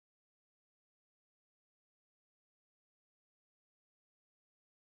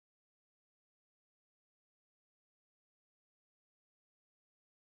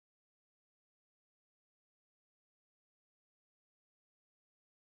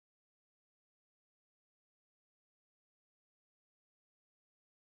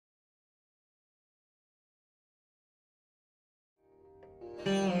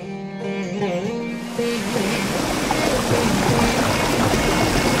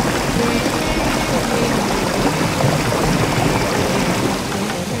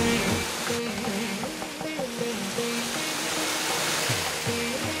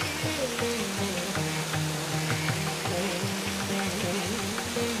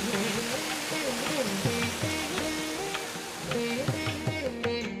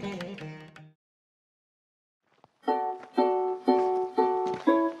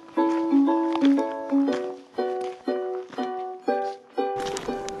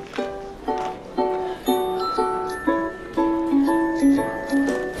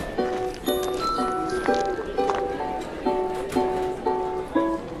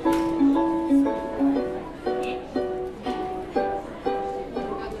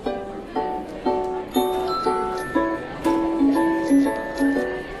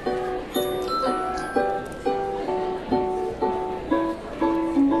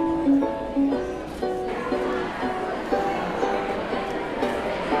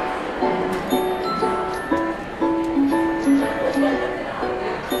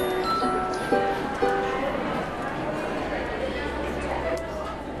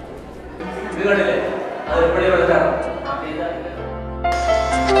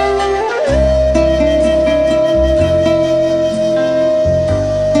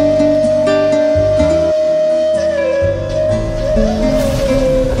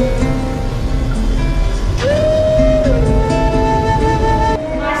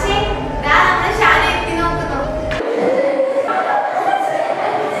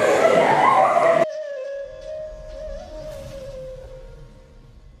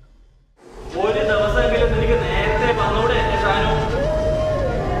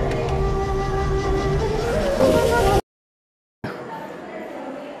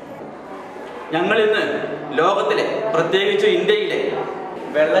പ്രത്യേകിച്ച് ഇന്ത്യയിലെ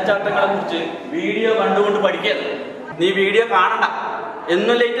വെള്ളച്ചാട്ടങ്ങളെ കുറിച്ച് വീഡിയോ കണ്ടുകൊണ്ട് പഠിക്കരുത്. നീ വീഡിയോ കാണണ്ട.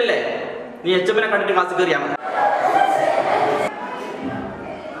 എന്നും ലേറ്റ് അല്ലേ? നീ എച്ചപ്പനെ കണ്ടിട്ട് ക്ലാസ് കയറിയാ മതി.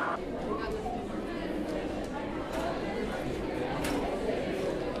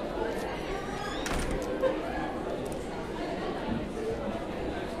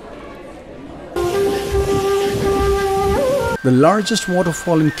 The largest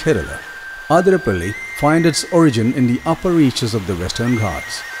waterfall in Kerala, Adirapalli, finds its origin in the upper reaches of the Western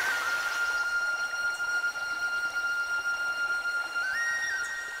Ghats.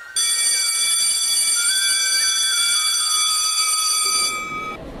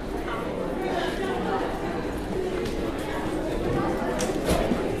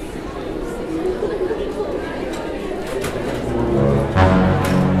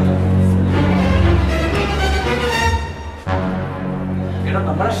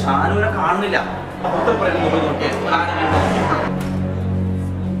 നമ്മുടെ ഷാനുവിനെ കാണുന്നില്ല.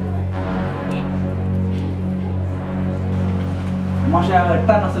 പക്ഷെ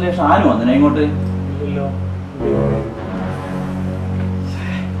 8ാം ക്ലാസ്സിലെ ഷാനു വന്നിനെ ഇങ്ങോട്ട്.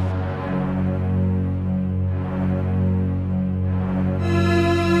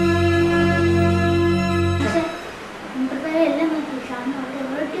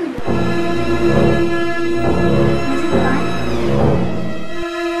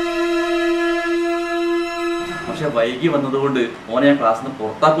 പക്ഷെ വൈകി വന്നതുകൊണ്ട് ഓനെ ഞാൻ ക്ലാസ്സിൽ നിന്ന്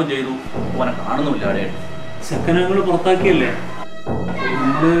പുറത്താക്കുകയും ചെയ്തു. ഓനെ കാണുന്നുമില്ല. അവിടെ സെക്കൻഡ് പുറത്താക്കിയല്ലേ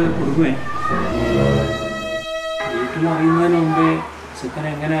നമ്മള് കൊടുക്കുമേ. വീട്ടിൽ അറിയുന്നതിന് മുമ്പേ സെക്കൻഡ്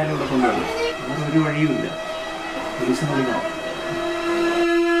എങ്ങനെയായാലും ഇവിടെ കൊണ്ടുവരും. അങ്ങനെ ഒരു വഴിയുമില്ല. പോലീസിന് വിളിക്കണം.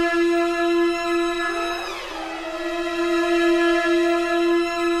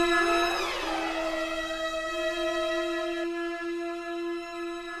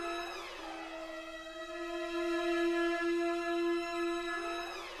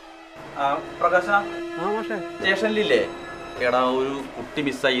 പ്രകാശ, സ്റ്റേഷനിലില്ലേ എടാ ഒരു കുട്ടി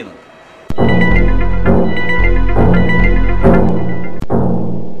മിസ്സായിന്ന്.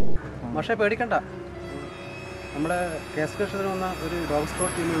 പക്ഷേ പേടിക്കണ്ട, നമ്മുടെ KHSS വന്ന ഒരു ഡോഗ്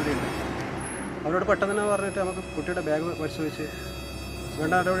സ്ക്വാഡ് ടീം ഇവിടെയുണ്ട്. അവരോട് പെട്ടെന്ന് തന്നെ പറഞ്ഞിട്ട് നമുക്ക് കുട്ടിയുടെ ബാഗ് പരിശോധിച്ച്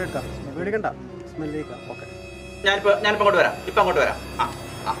വേണ്ട നടപടി എടുക്കാം. പേടിക്കണ്ട, സ്മെല്ലിക്കാം. ഓക്കെ, ഞാനിപ്പോൾ അങ്ങോട്ട് വരാം. ഇപ്പം അങ്ങോട്ട് വരാം.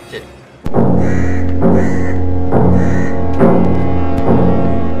 ആ ശരി.